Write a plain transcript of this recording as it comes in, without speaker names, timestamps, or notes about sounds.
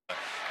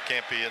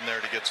can't be in there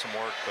to get some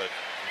work, but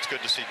it's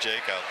good to see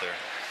Jake out there.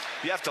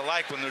 You have to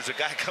like when there's a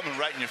guy coming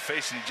right in your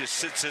face and he just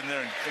sits in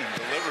there and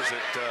delivers it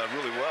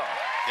really well.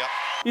 Yep.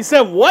 He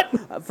said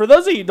what? For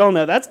those of you who don't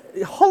know, that's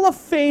Hall of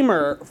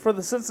Famer for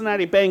the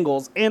Cincinnati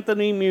Bengals,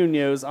 Anthony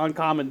Munoz, on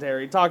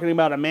commentary, talking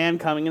about a man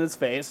coming in his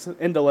face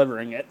and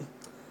delivering it.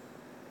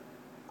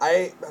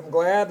 I'm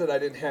glad that I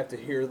didn't have to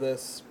hear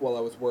this while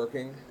I was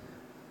working,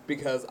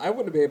 because I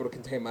wouldn't be able to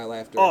contain my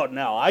laughter. Oh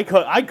no, I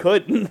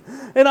couldn't.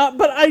 And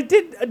but I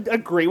did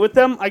agree with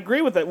them. I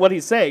agree with what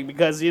he's saying,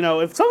 because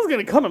if someone's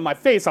gonna come in my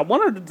face, I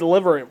want her to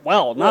deliver it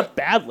well, not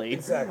badly.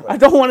 Exactly. I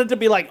don't want it to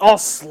be like all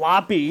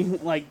sloppy.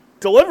 Like,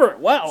 deliver it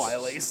well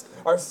at least.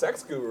 Our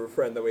sex guru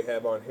friend that we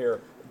have on here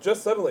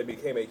just suddenly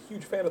became a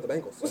huge fan of the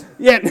Bengals.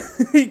 Yeah,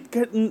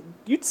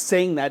 you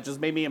saying that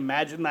just made me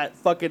imagine that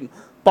fucking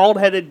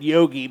bald-headed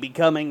Yogi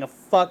becoming a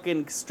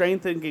fucking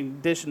strength and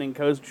conditioning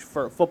coach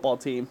for a football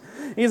team.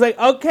 He's like,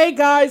 okay,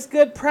 guys,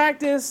 good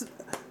practice.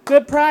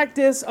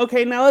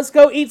 Okay, now let's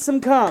go eat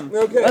some cum.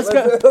 Okay, let's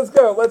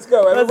go.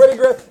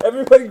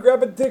 Everybody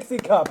grab a Dixie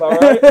cup, all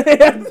right?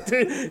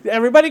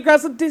 Everybody grab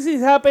some Dixie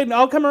cup, and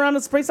I'll come around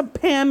and spray some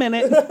Pam in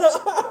it.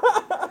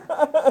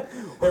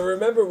 And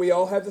remember, we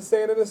all have to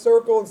stand in a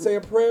circle and say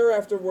a prayer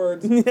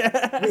afterwards. We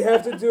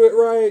have to do it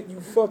right, you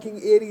fucking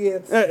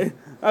idiots.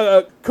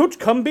 Coach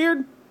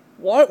Cumbeard?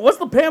 What's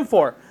the Pam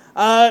for?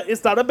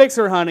 It's not a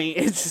mixer, honey.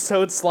 It's just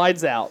so it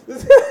slides out.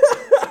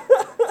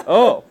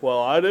 Oh,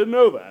 well, I didn't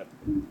know that.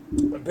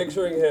 I'm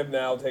picturing him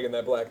now taking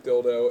that black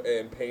dildo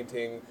and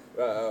painting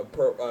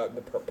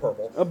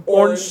purple.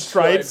 Orange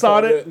stripes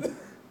on it.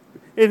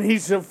 And he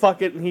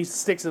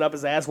sticks it up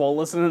his ass while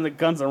listening to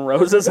Guns N'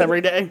 Roses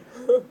every day.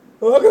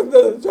 Welcome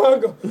to the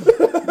jungle.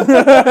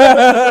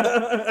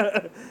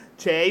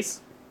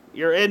 Chase,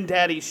 you're in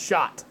Daddy's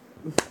shot.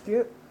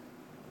 Get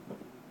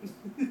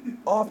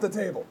off the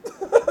table.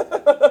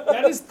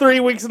 That is 3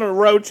 weeks in a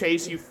row,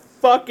 Chase, you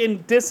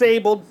fucking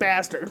disabled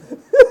bastard.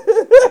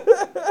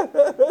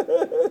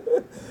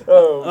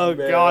 Oh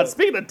God,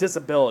 speaking of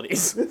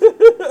disabilities.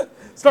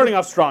 Starting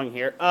off strong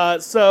here.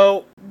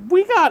 So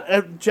we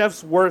got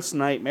Jeff's worst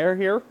nightmare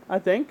here, I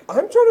think.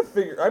 I'm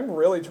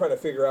really trying to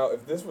figure out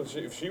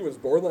if she was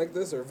born like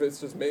this or if it's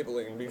just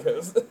Maybelline,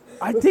 because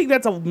I think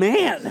that's a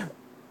man.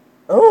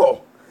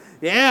 Oh.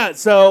 Yeah,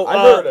 so I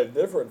heard a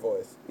different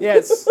voice.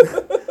 Yes.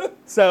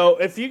 So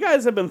if you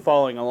guys have been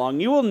following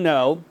along, you will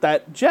know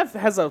that Jeff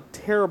has a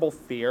terrible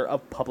fear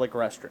of public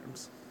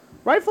restrooms.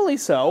 Rightfully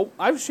so.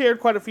 I've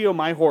shared quite a few of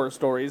my horror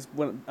stories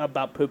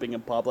about pooping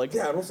in public.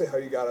 Yeah, I don't see how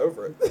you got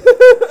over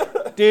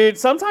it. Dude,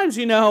 sometimes,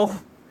 when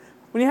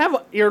you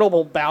have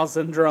irritable bowel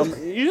syndrome,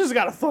 you just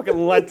gotta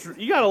fucking let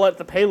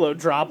the payload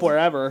drop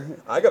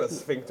wherever. I got a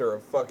sphincter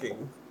of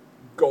fucking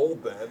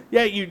gold then.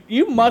 Yeah,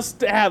 you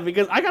must have,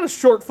 because I got a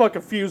short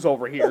fucking fuse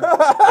over here.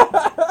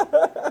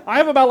 I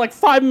have about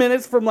 5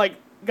 minutes from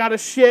got a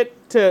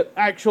shit to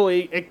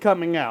actually it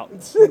coming out.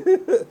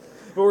 But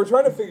we're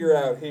trying to figure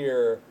out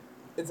here.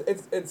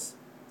 It's.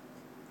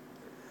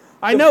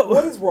 I know.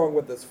 What is wrong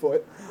with this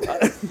foot?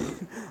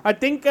 I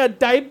think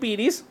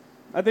diabetes.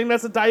 I think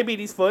that's a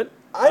diabetes foot.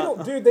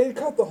 Dude, they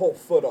cut the whole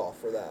foot off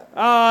for that.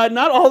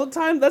 Not all the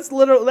time. That's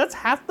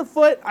half the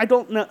foot. I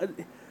don't know.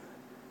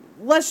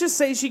 Let's just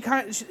say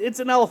it's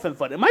an elephant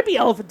foot. It might be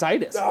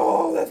elephantitis.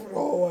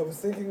 Oh, I was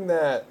thinking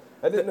that.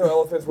 I didn't know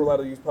elephants were allowed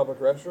to use public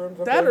restrooms.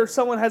 Okay. That or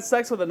someone had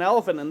sex with an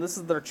elephant and this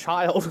is their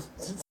child.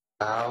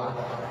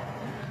 Are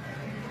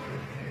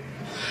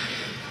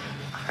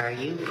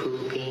you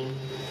pooping?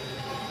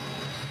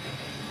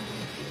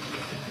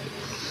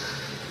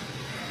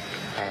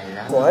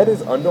 Hello? Slide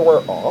his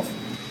underwear off?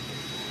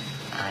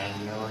 I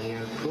know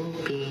you're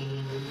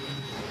pooping.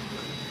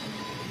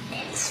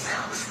 It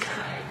smells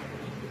good.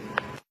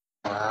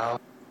 Well,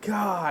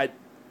 God.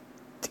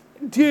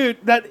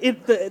 Dude,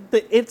 the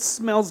it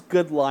smells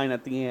good line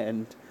at the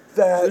end.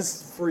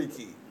 That's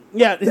freaky.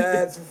 Yeah.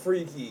 That's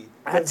freaky.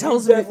 That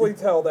tells you definitely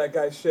tell that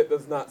guy's shit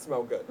does not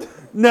smell good.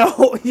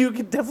 No, you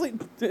can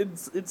definitely.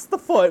 It's the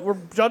foot. We're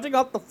judging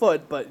off the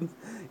foot, but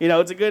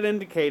it's a good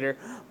indicator.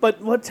 But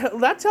what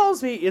that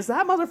tells me is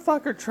that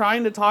motherfucker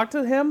trying to talk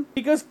to him.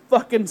 He goes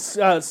fucking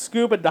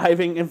scuba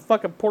diving in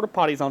fucking porta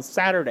potties on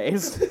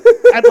Saturdays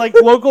at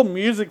local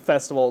music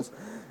festivals.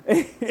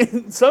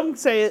 And some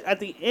say at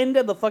the end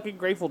of the fucking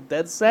Grateful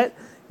Dead set,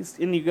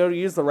 and you go to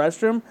use the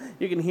restroom,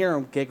 you can hear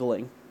him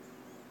giggling.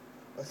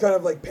 It's kind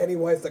of like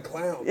Pennywise the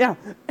Clown. Yeah.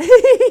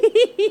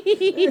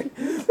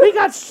 We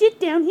got shit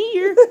down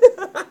here.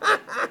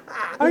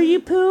 Are you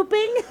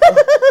pooping?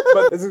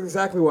 But this is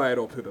exactly why I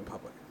don't poop in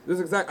public. This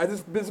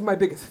is my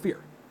biggest fear.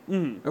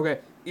 Okay,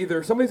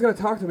 either somebody's going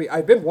to talk to me.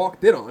 I've been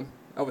walked in on.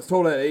 I was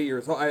told at 8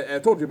 years old. I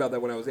told you about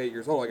that when I was 8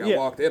 years old. I got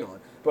walked in on.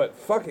 But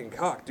fucking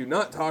cock, do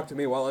not talk to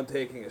me while I'm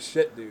taking a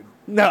shit, dude.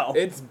 No.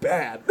 It's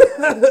bad.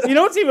 You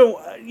know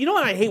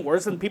what I hate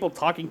worse than people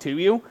talking to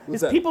you? What's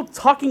is that? People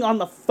talking on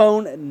the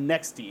phone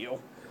next to you.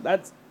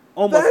 That's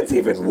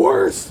even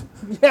worse.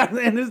 Yeah,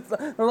 and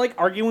they're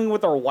arguing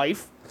with their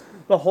wife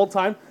the whole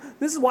time.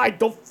 This is why I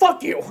don't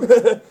fuck you.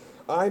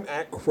 I'm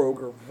at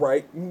Kroger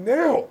right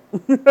now.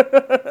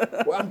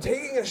 Well, I'm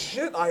taking a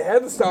shit. I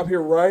had to stop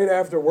here right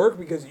after work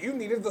because you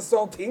needed the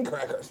saltine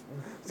crackers.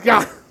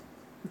 God,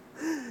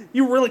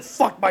 you really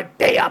fucked my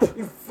day up.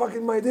 You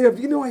fucking my day up.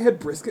 You know I had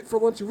brisket for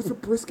lunch. It was a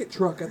brisket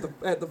truck at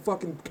the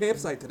fucking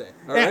campsite today.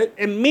 All right.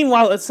 And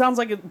meanwhile, it sounds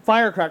like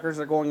firecrackers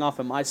are going off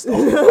in my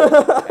stall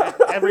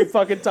every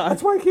fucking time.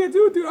 That's why I can't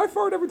do it, dude. I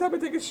fart every time I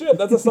take a shit.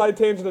 That's a side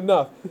tangent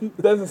enough.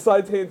 That's a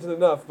side tangent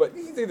enough. But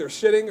he's either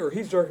shitting or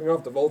he's jerking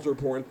off to vulture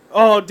porn.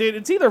 Oh, dude,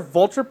 it's either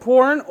vulture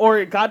porn or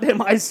a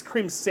goddamn ice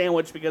cream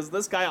sandwich because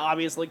this guy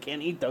obviously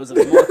can't eat those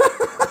anymore.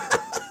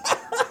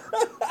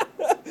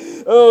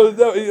 Oh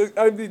no!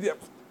 I mean, yeah.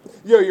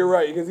 Yo, you're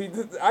right because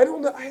I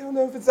don't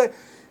know if it's like.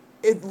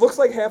 It looks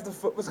like half the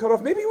foot was cut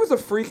off. Maybe it was a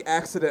freak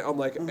accident on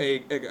like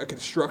a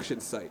construction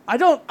site. I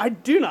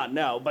do not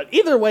know, but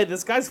either way,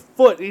 this guy's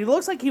foot, he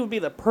looks like he would be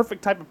the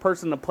perfect type of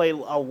person to play a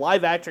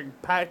live-action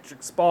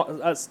Patrick Star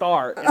in a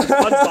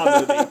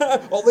SpongeBob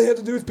movie. All they had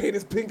to do is paint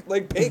his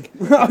leg pink.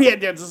 Oh, yeah,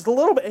 just a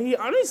little bit.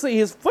 Honestly,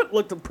 his foot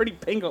looked pretty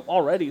pink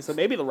already, so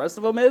maybe the rest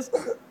of him is.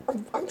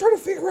 I'm trying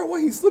to figure out why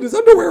he slid his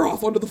underwear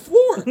off onto the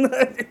floor.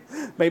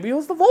 Maybe it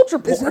was the vulture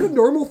porn. Is that a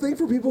normal thing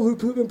for people who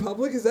poop in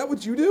public? Is that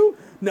what you do?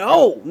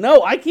 No,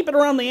 I keep it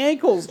around the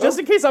ankles, just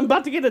in case I'm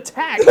about to get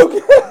attacked.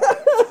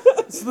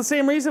 It's the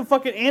same reason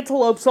fucking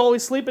antelopes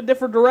always sleep in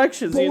different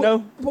directions, you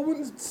know? But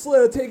wouldn't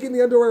taking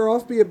the underwear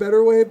off be a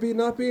better way of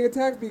not being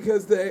attacked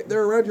because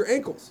they're around your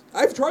ankles?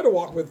 I've tried to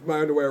walk with my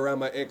underwear around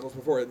my ankles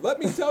before. Let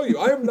me tell you,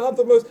 I'm not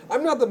the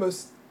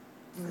most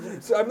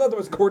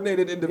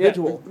coordinated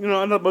individual. Yeah,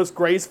 I'm not the most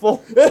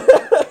graceful.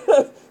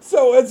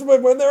 So it's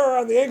when they're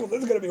around the ankles,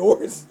 it's gonna be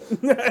worse.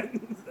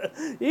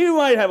 You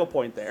might have a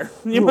point there.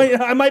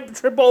 I might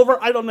trip over.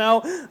 I don't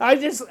know. I'd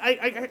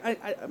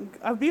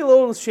be a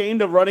little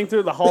ashamed of running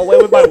through the hallway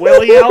with my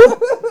willy out,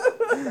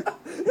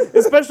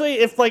 especially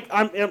if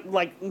I'm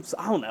I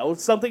don't know,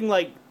 something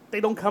like they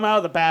don't come out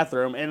of the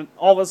bathroom, and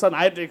all of a sudden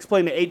I have to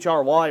explain to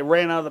HR why I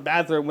ran out of the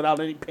bathroom without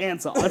any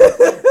pants on.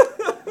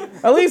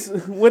 At least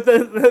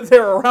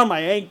they're around my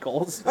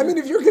ankles. I mean,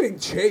 if you're getting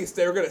chased,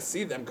 they're gonna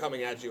see them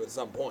coming at you at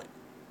some point.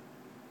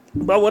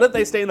 But what if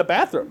they stay in the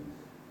bathroom?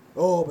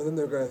 Oh, but then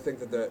they're gonna think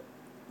that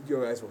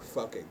you guys were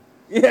fucking.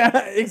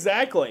 Yeah,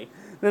 exactly.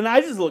 Then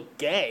I just look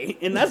gay,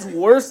 and that's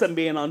worse than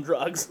being on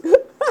drugs.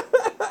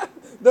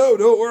 No,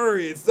 don't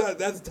worry. It's not.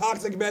 That's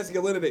toxic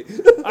masculinity.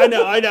 I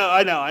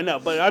know.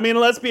 But I mean,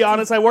 let's be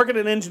honest. I work in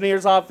an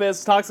engineer's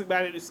office. Toxic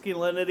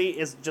masculinity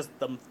is just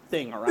the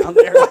thing around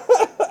there.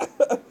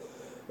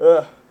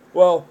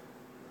 Well,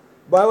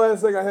 my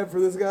last thing I have for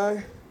this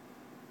guy.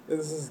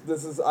 This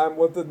is. I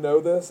want to know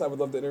this. I would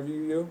love to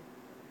interview you.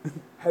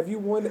 Have you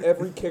won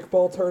every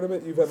kickball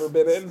tournament you've ever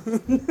been in?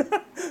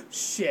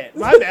 Shit,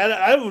 my bad.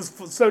 I was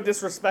so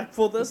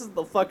disrespectful. This is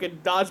the fucking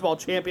dodgeball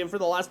champion for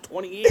the last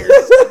 20 years.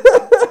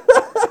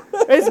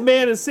 This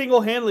man has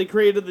single-handedly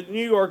created the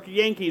New York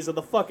Yankees of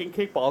the fucking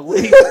kickball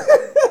league.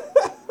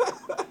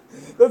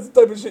 That's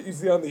the type of shit you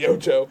see on the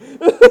Ocho.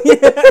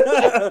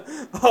 Yeah.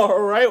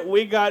 All right,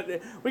 we got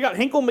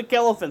Hinkle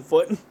McElephant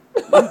foot.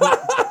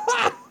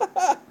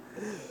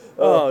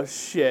 Oh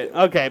shit.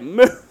 Okay.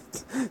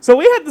 So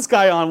we had this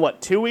guy on,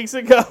 2 weeks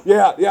ago?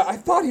 Yeah, I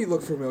thought he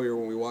looked familiar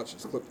when we watched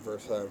this clip the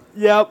first time.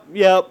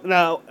 Yep.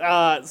 No,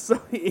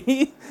 so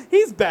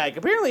he's back.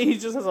 Apparently he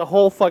just has a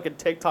whole fucking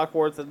TikTok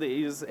worth of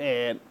these,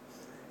 and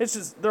it's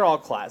just, they're all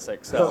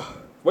classic, so.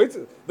 This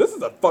is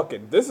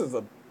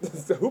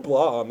the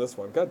hoopla on this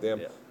one. God damn.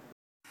 Yeah.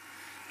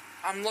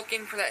 I'm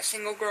looking for that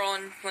single girl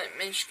in Flint,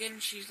 Michigan.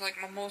 She's like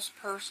my most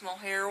personal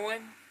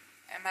heroine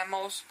and my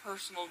most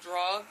personal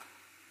drug.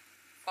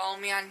 Follow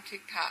me on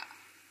TikTok.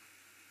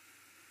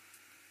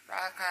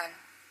 Rock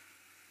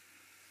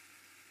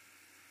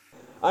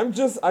on. I'm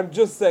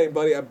just saying,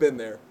 buddy, I've been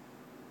there.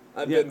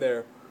 I've been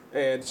there.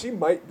 And she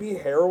might be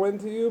heroin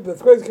to you, but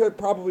it's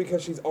probably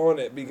because she's on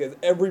it, because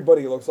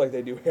everybody looks like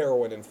they do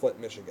heroin in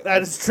Flint, Michigan.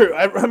 That is true.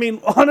 I mean,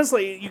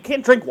 honestly, you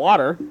can't drink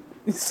water.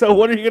 So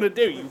what are you going to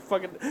do?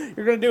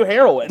 You're going to do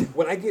heroin.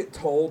 When I get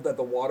told that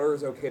the water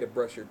is okay to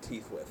brush your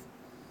teeth with,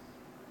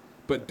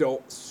 but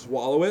don't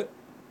swallow it,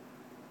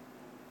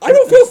 I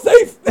don't feel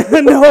safe.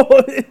 No,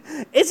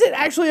 is it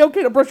actually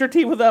okay to brush your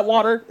teeth with that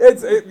water?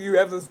 You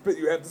have to spit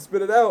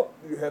it out.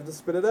 You have to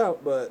spit it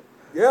out. But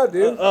yeah,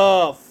 dude.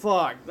 Oh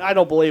fuck! I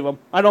don't believe him.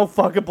 I don't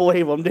fucking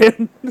believe him,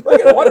 dude.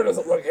 Like, the water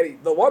doesn't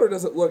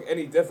look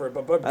any different.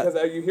 But because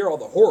you hear all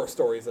the horror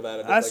stories about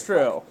it. That's true.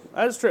 Fuck.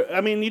 That's true.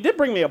 I mean, you did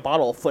bring me a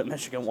bottle of Flint,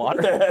 Michigan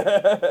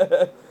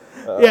water.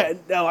 Yeah,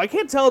 no, I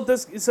can't tell if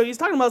this. So he's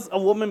talking about a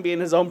woman being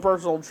his own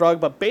personal drug,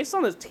 but based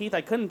on his teeth,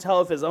 I couldn't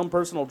tell if his own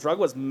personal drug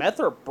was meth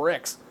or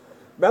bricks.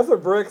 Meth or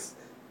bricks,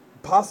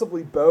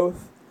 possibly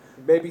both.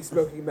 Maybe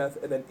smoking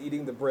meth and then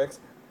eating the bricks.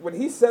 When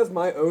he says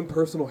my own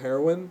personal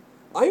heroin,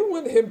 I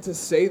want him to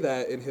say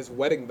that in his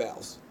wedding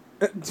vows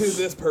to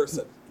this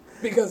person.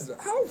 Because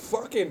how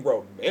fucking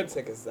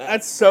romantic is that?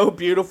 That's so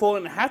beautiful,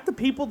 and half the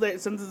people that,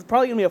 since it's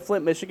probably going to be a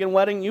Flint, Michigan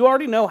wedding, you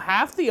already know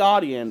half the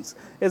audience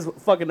is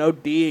fucking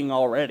ODing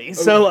already.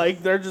 So,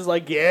 like, they're just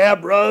like, yeah,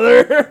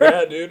 brother.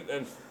 Yeah, dude.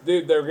 And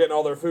Dude, they're getting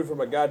all their food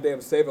from a goddamn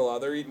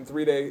Save-A-Lot. They're eating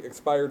 3-day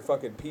expired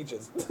fucking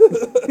peaches.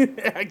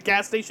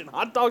 Gas station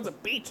hot dogs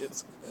and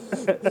peaches.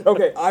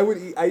 Okay,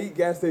 I eat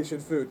gas station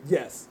food.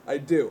 Yes, I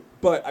do.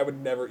 But I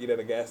would never eat at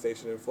a gas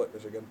station in Flint,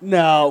 Michigan.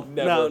 No,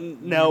 Never.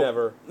 no.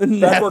 Never.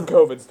 That's where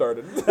COVID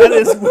started. That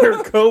is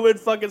where COVID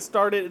fucking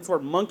started. It's where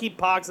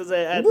monkeypox is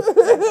at.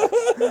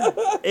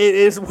 It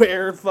is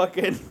where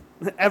fucking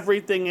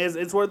everything is.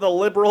 It's where the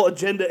liberal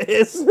agenda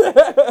is.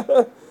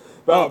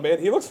 Oh, man,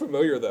 he looks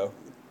familiar, though.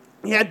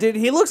 Yeah, dude,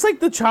 he looks like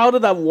the child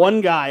of that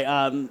one guy,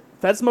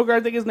 Fed Smoker,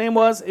 I think his name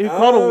was, who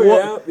called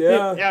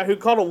who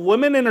called a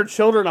woman and her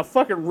children a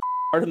fucking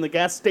in the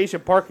gas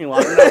station parking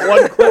lot in that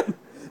one clip.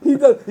 He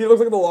does. He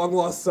looks like the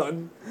long-lost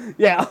son.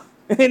 Yeah.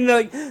 And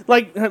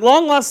like her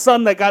long lost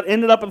son that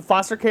ended up in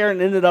foster care and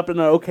ended up in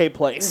an okay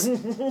place.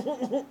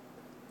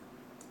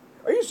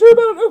 Are you sure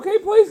about an okay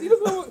place? He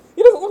doesn't look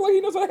like he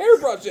knows what a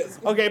hairbrush is.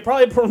 Okay,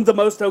 probably from the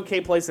most okay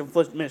place in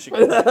Flint,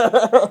 Michigan. There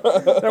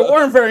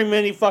weren't very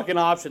many fucking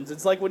options.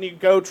 It's like when you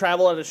go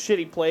travel at a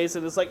shitty place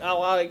and it's like,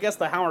 oh, well, I guess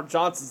the Howard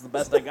Johnson's the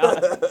best I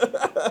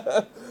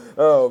got.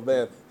 Oh,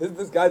 man.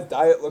 This guy's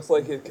diet looks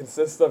like it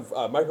consists of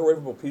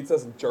microwavable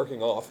pizzas and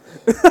jerking off.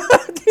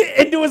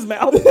 Into his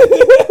mouth.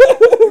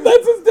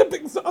 That's his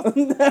dipping sauce.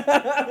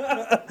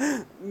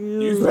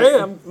 Use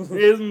Pam.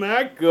 Isn't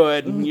that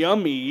good?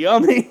 Yummy,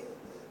 yummy.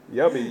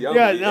 Yummy,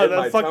 Yeah,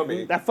 no,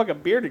 tummy. that fucking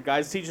bearded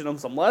guy's teaching him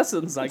some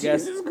lessons, I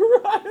guess. Jesus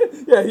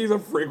Christ. Yeah, he's a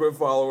frequent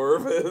follower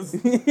of his.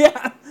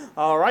 Yeah.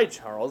 All right,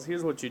 Charles,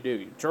 here's what you do.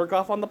 You jerk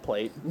off on the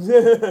plate.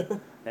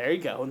 There you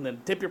go, and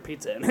then dip your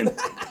pizza in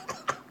it.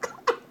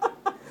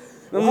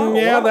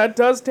 Wow. That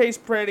does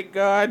taste pretty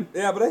good.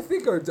 Yeah, but I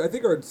think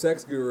our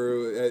sex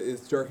guru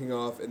is jerking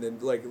off and then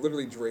like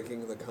literally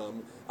drinking the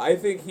cum. I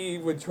think he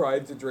would try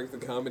to drink the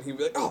cum and he'd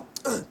be like, oh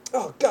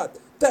God,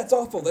 that's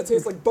awful. That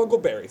tastes like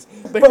bungleberries.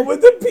 But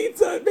with the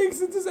pizza, it makes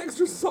it just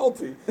extra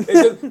salty.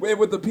 And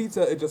with the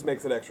pizza, it just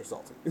makes it extra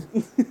salty.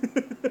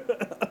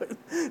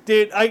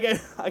 Dude, I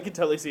can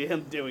totally see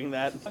him doing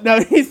that.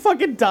 No, he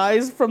fucking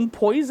dies from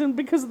poison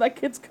because of that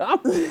kid's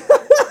cum.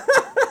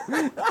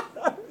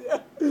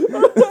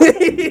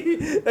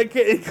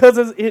 Because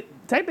it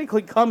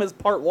technically cum is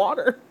part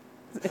water.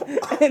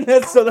 And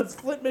that's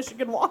Flint,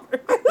 Michigan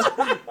water.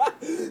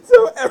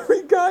 So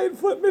every guy in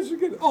Flint,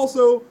 Michigan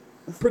also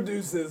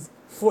produces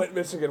Flint,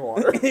 Michigan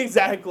water.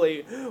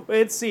 Exactly.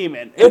 It's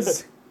semen.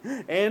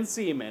 And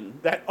semen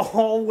that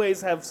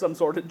always have some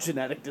sort of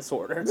genetic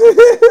disorder.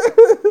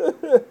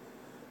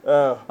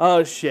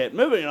 Oh shit!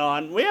 Moving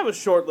on, we have a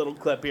short little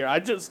clip here.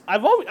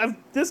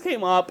 This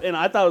came up and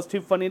I thought it was too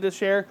funny to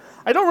share.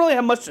 I don't really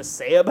have much to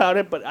say about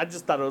it, but I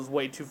just thought it was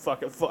way too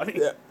fucking funny.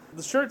 Yeah.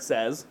 The shirt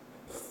says,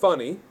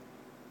 "Funny,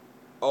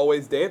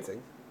 always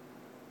dancing,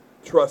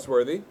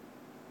 trustworthy,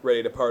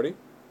 ready to party,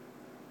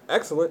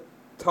 excellent,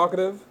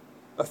 talkative,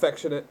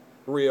 affectionate,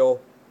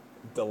 real,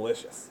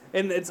 delicious."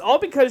 And it's all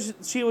because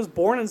she was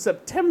born in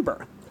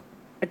September.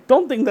 I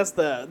don't think that's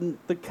the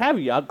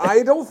caveat.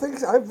 I don't think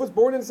so. I was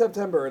born in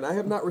September, and I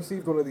have not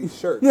received one of these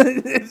shirts.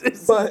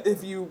 But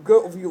if you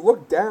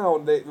look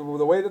down,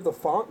 the way that the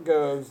font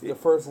goes, the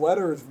first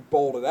letter is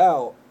bolded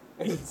out,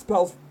 and it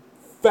spells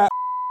fat.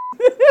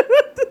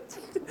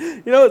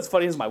 You know what's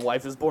funny is my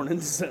wife is born in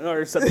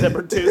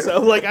September too,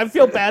 so like I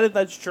feel bad if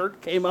that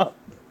shirt came up.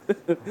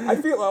 I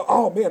feel.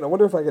 Oh man, I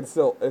wonder if I can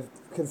still.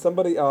 Can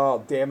somebody?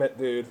 Oh damn it,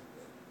 dude!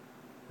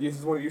 This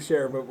is one you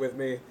share with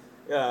me.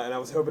 Yeah, and I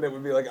was hoping it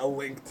would be like a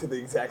link to the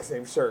exact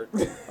same shirt.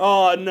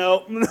 Oh,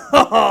 no.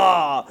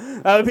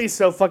 That would be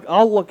so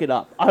I'll look it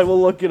up. I will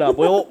look it up.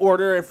 We'll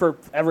order it for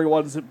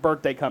everyone's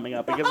birthday coming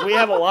up because we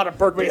have a lot of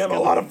birthdays. We have a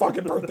lot of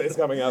fucking birthdays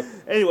coming up.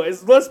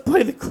 Anyways, let's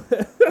play the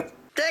clip.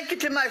 Thank you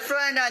to my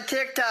friend on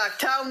TikTok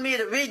telling me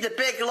to read the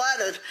big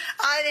letters.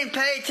 I didn't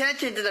pay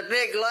attention to the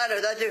big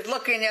letters. I was just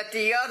looking at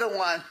the other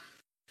one.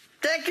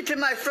 Thank you to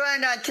my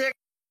friend on TikTok.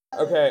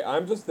 Okay,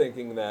 I'm just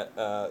thinking that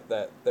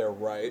that they're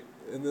right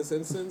in this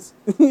instance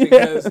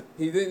because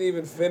he didn't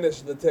even finish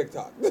the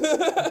TikTok.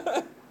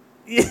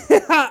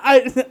 Yeah,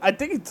 I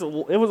think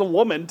it was a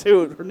woman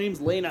too. Her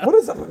name's Lena. What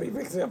is up with me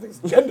mixing up these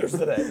genders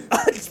today?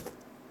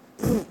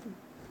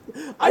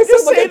 I I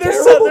just sound say like a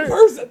terrible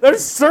person.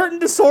 There's certain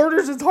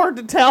disorders it's hard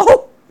to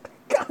tell.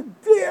 God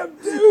damn,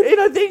 dude. And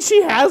I think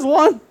she has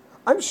one.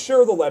 I'm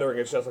sure the lettering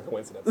is just a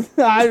coincidence.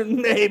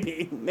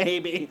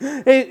 Maybe.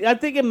 I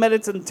think it met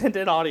its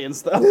intended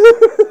audience,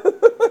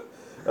 though.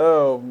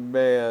 Oh,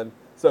 man.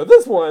 So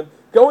this one,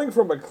 going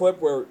from a clip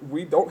where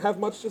we don't have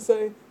much to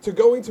say to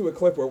going to a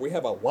clip where we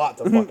have a lot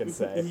to fucking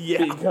say.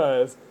 Yeah.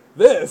 Because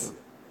this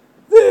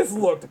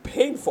looked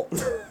painful.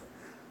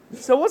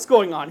 So what's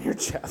going on here,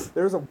 Jeff?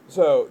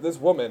 So this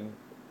woman,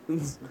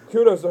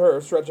 kudos to her,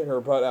 stretching her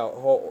butt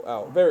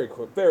out very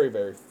quick, very,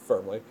 very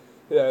firmly.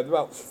 Yeah,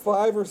 about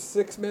 5 or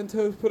 6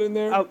 Mentos put in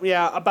there.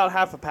 Yeah, about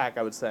half a pack,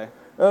 I would say.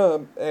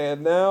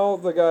 And now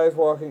the guy's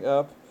walking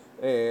up,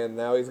 and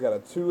now he's got a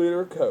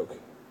 2-liter of Coke.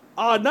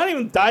 Not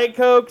even Diet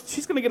Coke.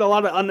 She's going to get a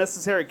lot of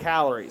unnecessary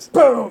calories.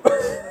 Boom!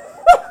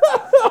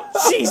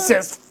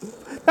 Jesus!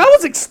 That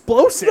was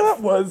explosive.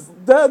 That was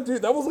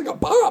like a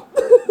bomb.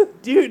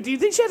 Do you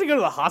think she had to go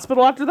to the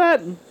hospital after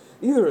that?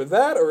 Either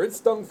that or it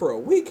stung for a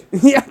week.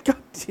 Yeah, God,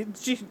 dude,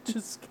 she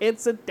just can't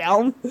sit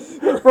down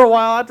for a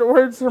while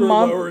afterwards. Her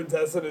mom. lower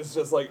intestine is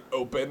just like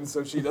open,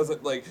 so she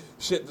doesn't like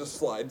shit just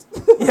slides.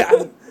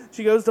 Yeah,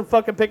 she goes to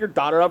fucking pick her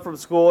daughter up from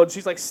school, and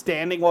she's like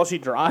standing while she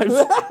drives.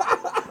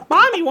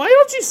 Mommy, why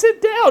don't you sit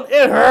down?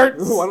 It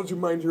hurts. Why don't you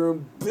mind your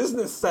own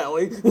business,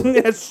 Sally?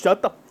 Yeah,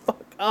 shut the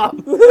fuck up.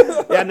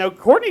 Yeah, no,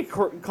 Courtney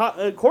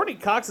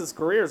Cox's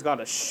career has gone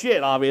to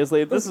shit,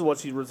 obviously. This is what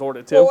she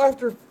resorted to.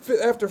 Well,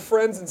 after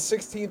Friends and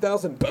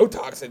 16,000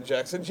 Botox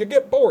injections, you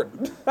get bored.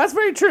 That's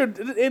very true.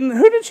 And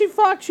who did she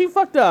fuck? She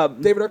fucked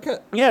up. David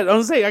Arquette. Yeah, I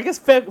was saying, I guess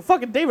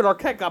fucking David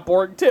Arquette got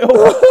bored, too.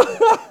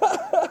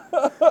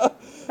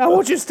 I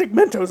want you to stick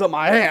Mentos up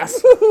my ass.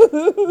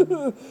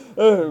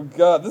 Oh,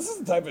 God. This is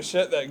the type of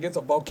shit that gets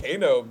a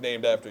volcano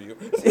named after you.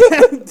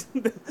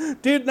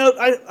 Dude, no,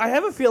 I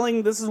have a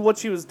feeling this is what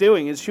she was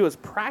doing, is she was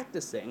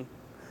practicing.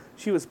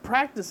 She was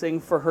practicing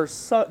for her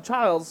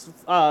child's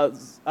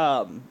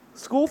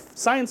school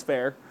science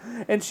fair,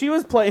 and she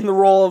was playing the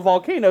role of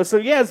Volcano. So,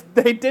 yes,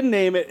 they did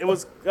name it. It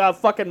was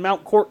fucking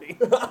Mount Courtney.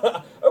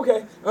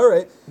 Okay, all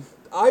right.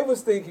 I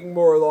was thinking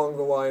more along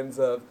the lines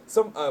of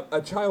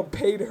a child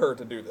paid her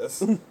to do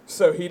this,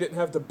 so he didn't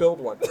have to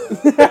build one.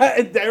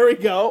 There we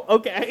go.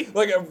 Okay.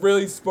 Like a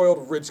really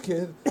spoiled rich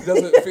kid who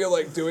doesn't feel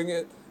like doing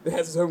it. That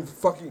has his own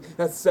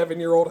that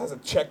 7-year-old has a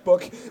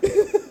checkbook.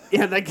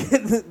 Yeah,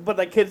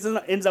 that kid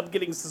ends up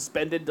getting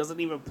suspended, doesn't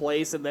even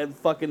place, and then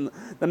fucking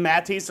the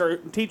math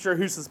teacher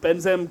who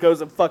suspends him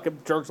goes and fucking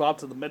jerks off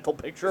to the mental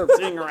picture of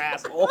seeing her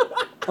asshole.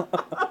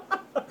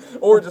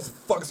 Or just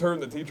fucks her in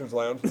the teacher's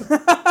lounge.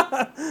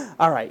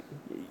 All right,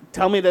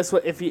 tell me this: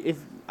 if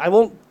I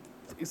won't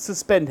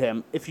suspend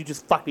him if you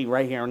just fuck me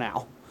right here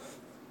now.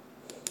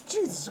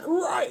 Jesus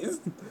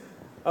Christ.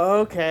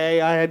 Okay,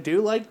 I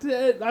do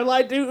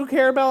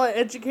care about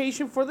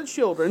education for the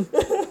children.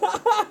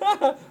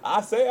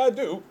 I say I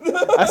do.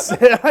 I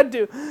say I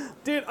do,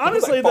 dude.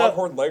 Honestly, like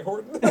Foghorn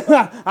Leghorn.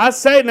 I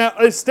say now,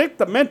 stick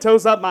the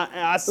Mentos up my.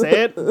 I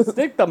said,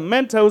 stick the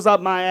Mentos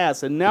up my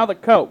ass, and now the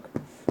Coke.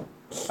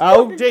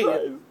 Oh gee,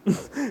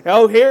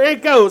 oh here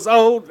it goes.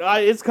 Oh,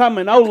 it's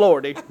coming. Oh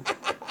lordy.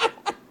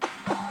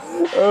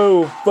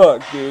 Oh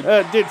fuck, dude.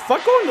 Dude,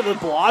 fuck going to the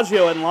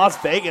Bellagio in Las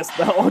Vegas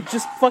though.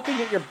 Just fucking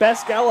get your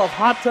best gallon of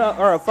hot tub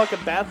or a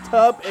fucking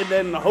bathtub, and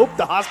then hope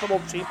the hospital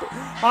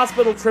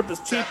trip is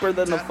cheaper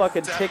than the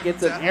fucking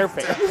tickets and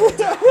airfare.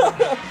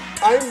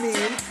 I mean,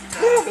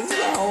 yeah, this is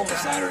a hell of a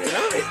Saturday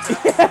night.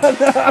 Yeah,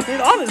 no, I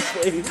mean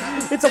honestly,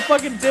 it's a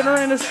fucking dinner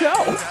and a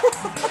show.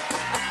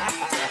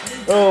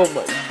 Oh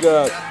my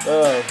god.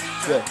 Oh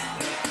shit.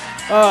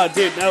 Oh,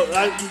 dude, no,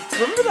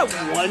 remember that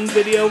one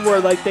video where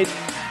like the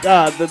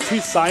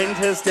two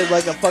scientists did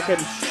like a fucking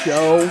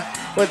show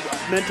with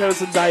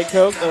Mentos and Diet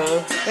Coke?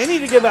 They need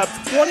to give out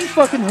 20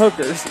 fucking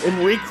hookers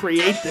and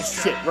recreate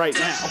this shit right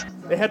now.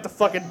 They had to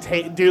fucking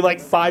do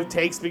like 5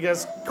 takes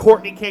because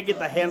Courtney can't get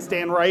the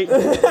handstand right.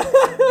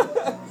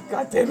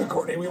 God damn it,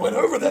 Courtney, we went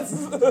over this.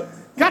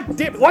 God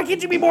damn it, why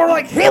can't you be more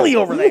like Haley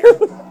over there?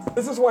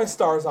 This is why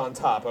Star's on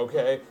top,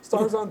 okay?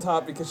 Star's on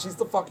top because she's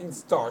the fucking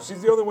star.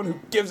 She's the only one who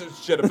gives a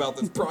shit about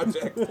this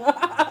project.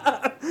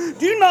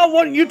 Do you not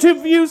want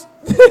YouTube views?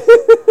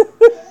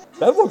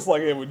 That looks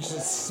like it would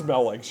just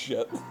smell like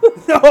shit.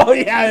 Oh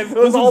yeah, if it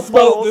was all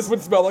bubbles. This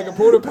would smell like a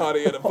porta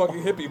potty at a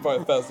fucking hippie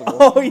festival.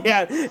 Oh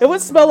yeah, it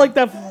would smell like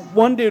that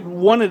one dude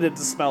wanted it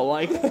to smell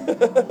like.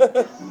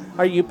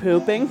 Are you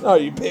pooping? Are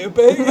you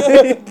pooping?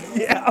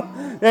 Yeah.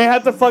 They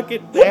have a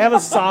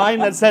sign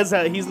that says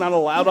that he's not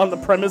allowed on the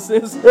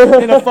premises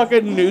in a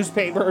fucking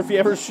newspaper if he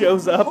ever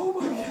shows up.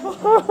 Oh my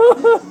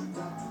god.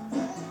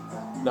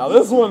 Now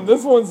this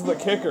one's the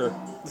kicker.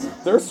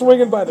 They're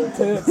swinging by their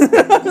tits.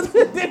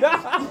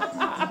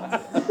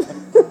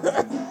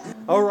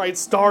 All right,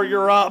 Star,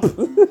 you're up.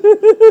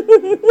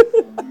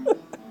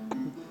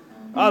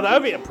 Oh, that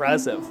would be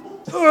impressive.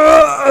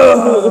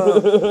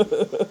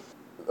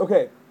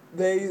 Okay,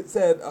 they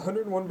said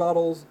 101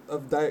 bottles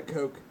of Diet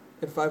Coke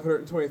and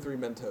 523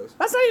 Mentos.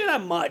 That's not even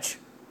that much.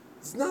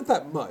 It's not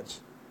that much.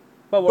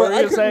 But what But were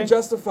I you couldn't saying?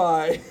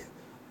 justify.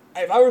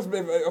 If I was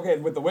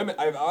with the women,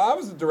 if I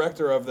was the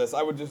director of this,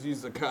 I would just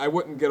use I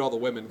wouldn't get all the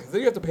women because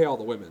then you have to pay all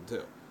the women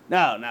too.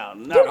 No.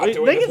 They're not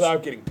doing this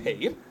without getting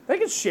paid. They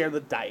can share the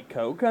Diet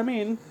Coke. I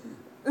mean,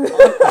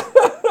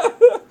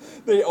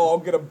 They all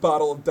get a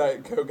bottle of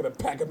Diet Coke and a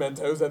pack of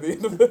Mentos at the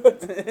end of it.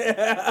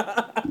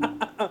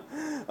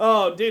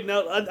 oh, dude,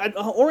 no. The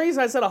only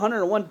reason I said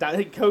 101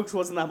 Diet Cokes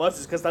wasn't that much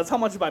is because that's how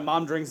much my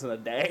mom drinks in a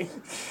day.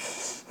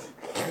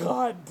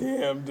 God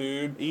damn,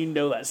 dude. You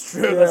know that's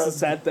true. Yeah. That's the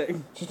sad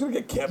thing. She's gonna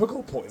get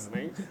chemical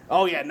poisoning.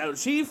 Oh, yeah, no.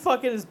 She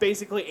fucking is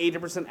basically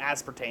 80%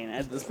 aspartame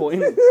at this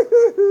point.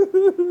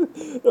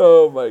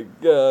 Oh my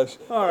gosh.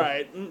 All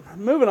right,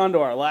 moving on to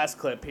our last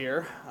clip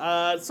here.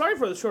 Sorry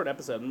for the short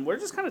episode. We're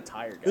just kind of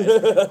tired, guys.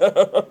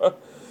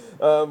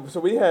 So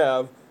we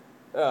have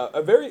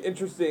a very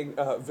interesting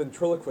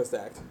ventriloquist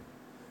act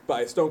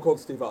by Stone Cold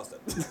Steve Austin.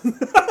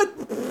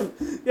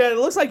 Yeah, it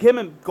looks like him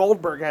and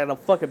Goldberg had a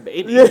fucking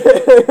baby. Yeah,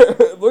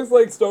 looks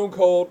like Stone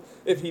Cold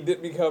if he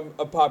didn't become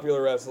a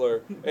popular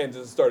wrestler and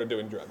just started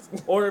doing drugs.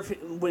 Or if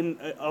when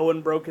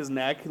Owen broke his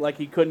neck, like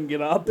he couldn't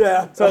get up.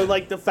 Yeah. So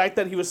like the fact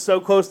that he was so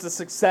close to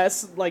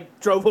success, like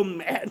drove him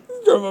mad.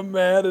 Drove him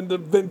mad into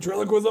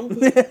ventriloquism.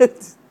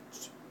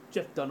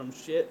 Jeff Dunham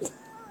shit.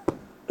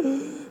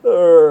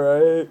 All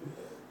right.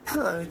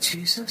 Hello,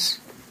 Jesus,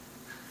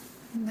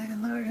 my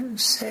Lord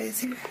and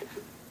Savior.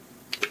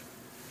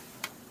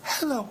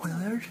 Hello,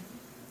 Willard,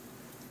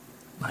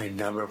 my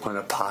number one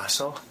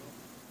apostle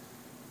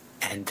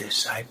and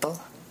disciple.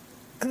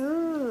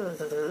 Oh,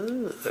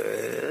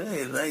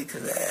 I like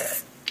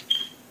that.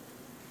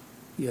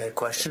 You had a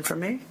question for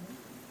me?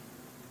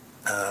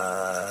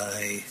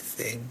 I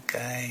think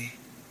I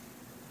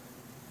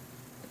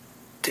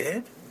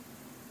did.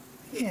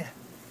 Yeah,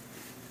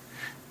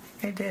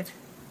 I did.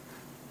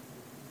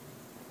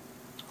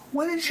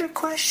 What is your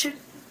question?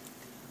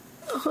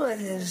 What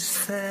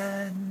is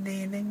the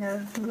meaning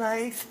of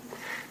life?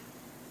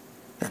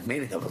 The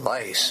meaning of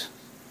life?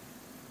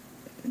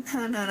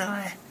 No.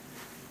 I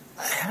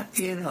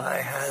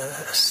had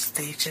a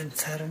speech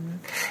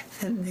impediment.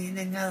 The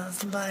meaning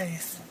of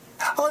life.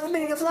 Oh, the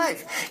meaning of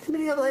life. The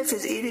meaning of life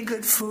is eating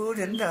good food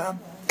and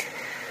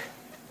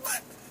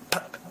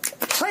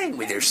playing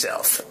with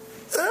yourself.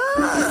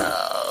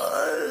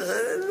 Oh,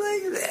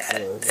 like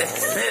that.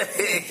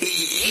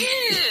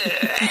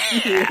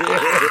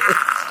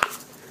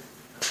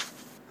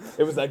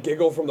 It was that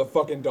giggle from the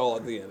fucking doll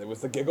at the end. It was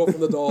the giggle from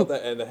the doll at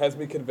the end that has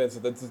me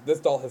convinced that this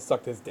doll has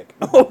sucked his dick.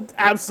 Oh,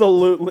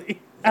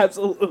 absolutely.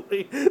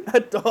 Absolutely.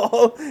 That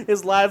doll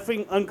is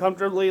laughing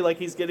uncomfortably like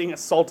he's getting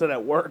assaulted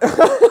at work.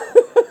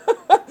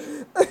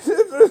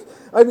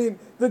 I mean,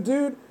 the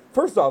dude,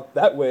 first off,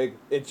 that wig,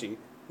 itchy.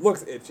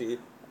 Looks itchy.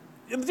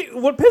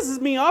 What pisses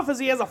me off is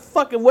he has a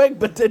fucking wig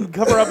but didn't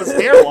cover up his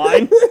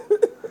hairline.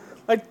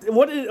 Like,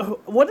 what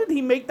did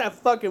he make that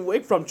fucking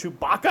wig from?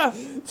 Chewbacca?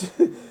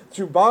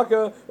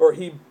 Chewbacca, or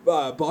he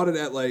bought it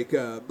at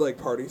like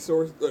Party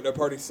Source,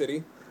 Party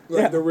City.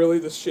 Like they're really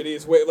the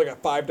shittiest wig, like a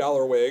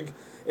 $5 wig,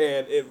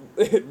 and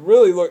it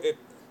really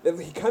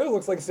he kind of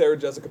looks like Sarah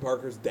Jessica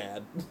Parker's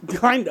dad.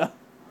 Kinda.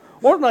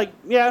 Or like,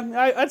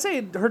 yeah, I'd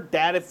say her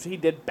dad if he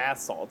did bath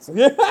salts.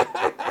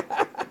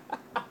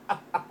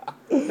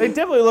 They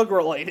definitely look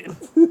related.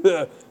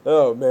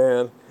 Oh,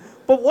 man.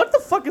 But what the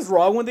fuck is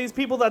wrong with these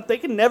people that they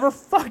can never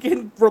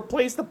fucking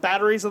replace the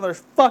batteries on their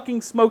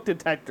fucking smoke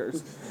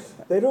detectors?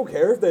 They don't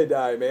care if they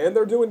die, man.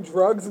 They're doing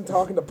drugs and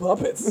talking to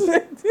puppets.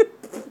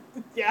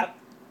 Yeah.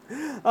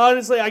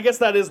 Honestly, I guess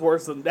that is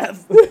worse than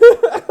death.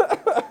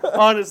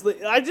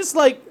 Honestly, I just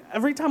like,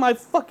 every time I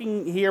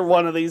fucking hear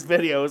one of these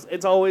videos,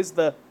 it's always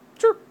the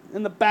chirp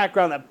in the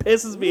background that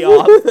pisses me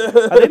off.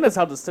 I think that's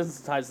how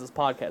desensitized this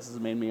podcast has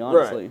made me,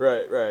 honestly.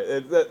 Right.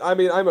 I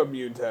mean, I'm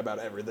immune to about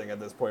everything at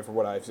this point from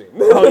what I've seen.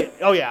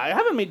 Oh yeah, I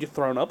haven't made you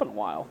thrown up in a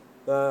while.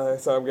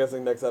 So I'm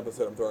guessing next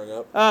episode I'm throwing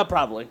up.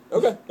 Probably.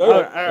 Okay. All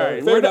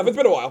right. Fair enough. It's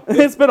been a while.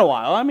 It's been a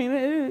while. I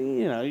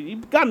mean,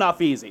 you've gotten off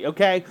easy,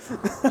 okay?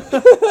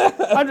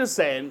 I'm just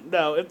saying,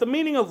 no, if the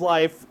meaning of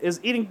life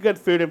is eating good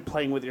food and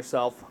playing with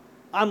yourself,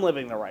 I'm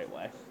living the right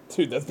way.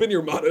 Dude, that's been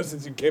your motto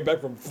since you came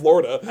back from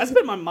Florida. That's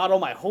been my motto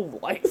my whole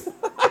life.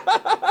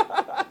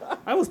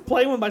 I was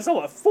playing with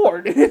myself at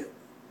 4, dude.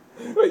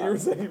 Wait, you were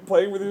saying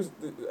playing with you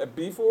at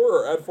B4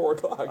 or at 4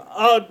 o'clock?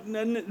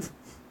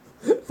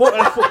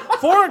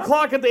 4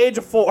 o'clock at the age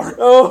of 4.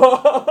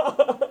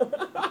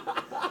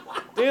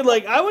 Dude,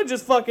 like, I would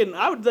just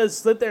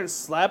sit there and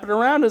slap it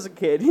around as a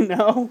kid, you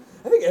know?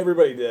 I think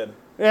everybody did.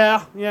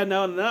 Yeah,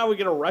 no, now I would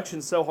get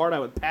erections so hard I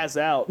would pass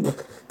out.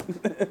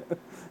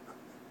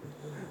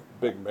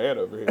 Big man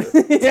over here.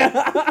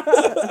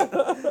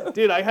 Yeah.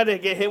 Dude, I had to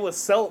get hit with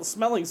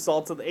smelling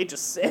salts at the age of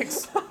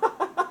 6.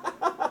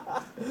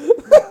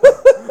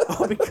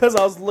 Oh, because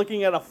I was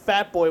looking at a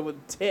fat boy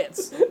with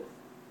tits.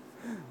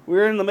 We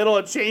were in the middle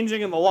of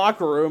changing in the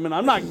locker room, and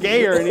I'm not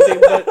gay or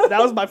anything, but that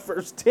was my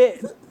first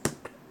tit.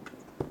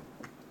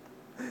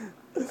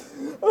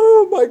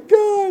 Oh, my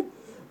God.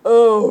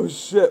 Oh,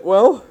 shit.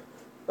 Well,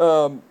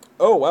 oh,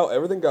 wow,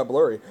 everything got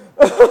blurry.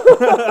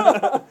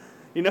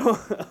 You know,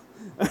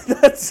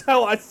 that's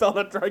how I felt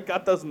after I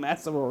got those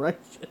massive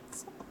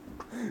erections.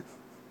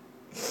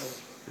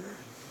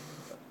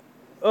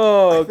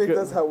 Oh, I think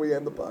that's how we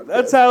end the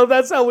podcast.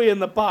 That's how we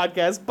end the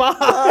podcast.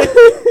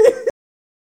 Bye.